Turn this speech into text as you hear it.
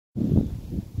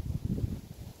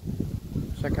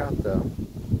Check out the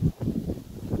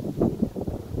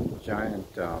giant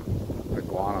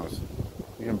iguanas.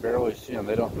 You can barely see them.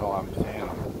 They don't know I'm seeing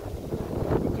them.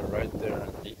 But they're right there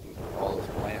eating all those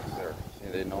plants there. See,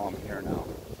 they know I'm here now.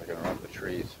 I can run up the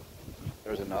trees.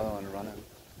 There's another one running.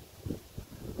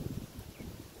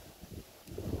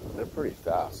 They're pretty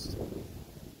fast.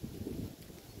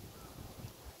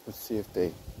 Let's see if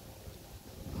they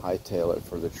hightail it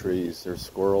for the trees. There's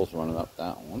squirrels running up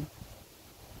that one.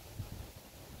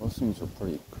 Those things are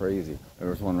pretty crazy.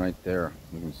 There's one right there.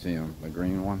 You can see him, the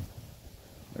green one.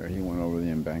 There, he went over the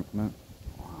embankment.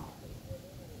 Wow.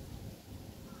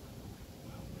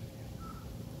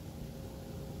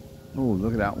 Oh,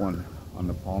 look at that one on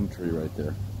the palm tree right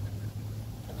there.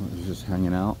 He's just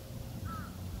hanging out.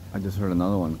 I just heard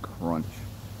another one crunch.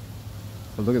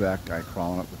 But look at that guy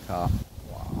crawling up the top.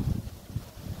 Wow.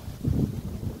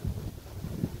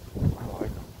 I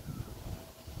like him.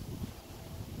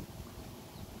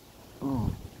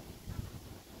 Oh.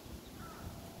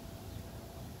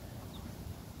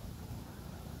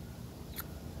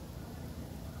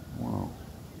 Wow.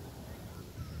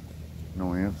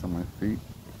 No ants on my feet.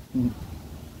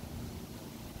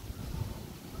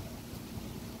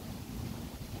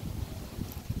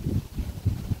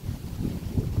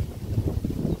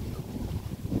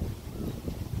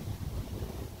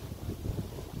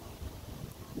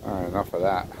 Alright, enough of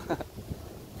that.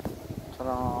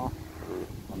 Ta-da!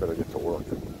 I better get to work.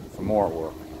 Some more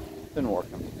work. Been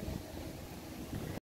working.